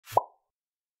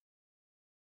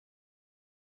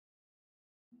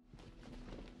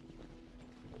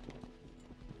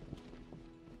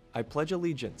I pledge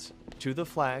allegiance to the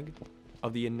flag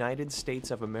of the United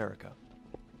States of America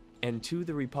and to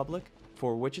the republic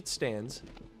for which it stands,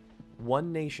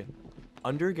 one nation,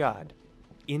 under God,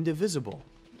 indivisible,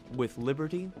 with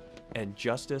liberty and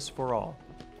justice for all.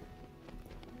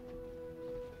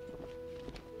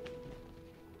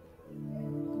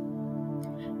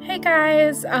 Hey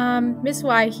guys, Miss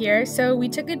Y here. So we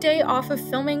took a day off of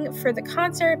filming for the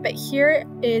concert, but here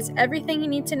is everything you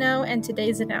need to know and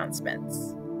today's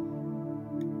announcements.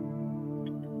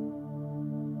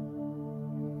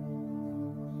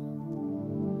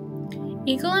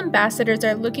 Eagle ambassadors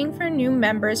are looking for new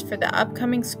members for the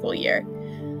upcoming school year.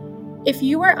 If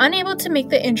you are unable to make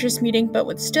the interest meeting but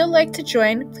would still like to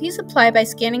join, please apply by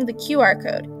scanning the QR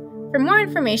code. For more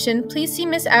information, please see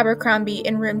Ms. Abercrombie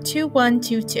in room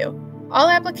 2122. All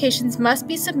applications must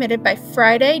be submitted by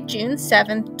Friday, June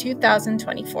 7,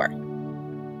 2024.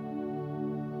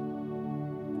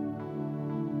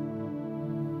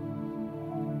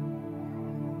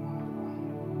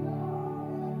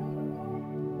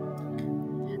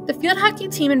 The field hockey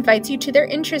team invites you to their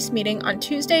interest meeting on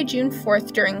Tuesday, June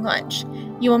 4th during lunch.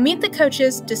 You will meet the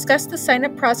coaches, discuss the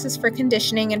sign-up process for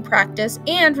conditioning and practice,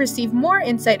 and receive more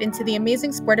insight into the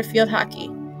amazing sport of field hockey.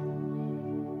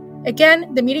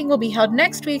 Again, the meeting will be held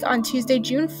next week on Tuesday,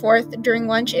 June 4th during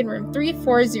lunch in room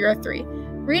 3403.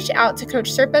 Reach out to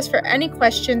Coach Serpas for any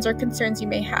questions or concerns you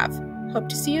may have. Hope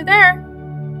to see you there!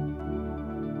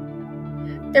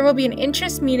 There will be an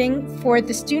interest meeting for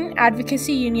the Student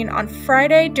Advocacy Union on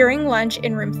Friday during lunch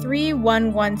in room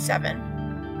 3117.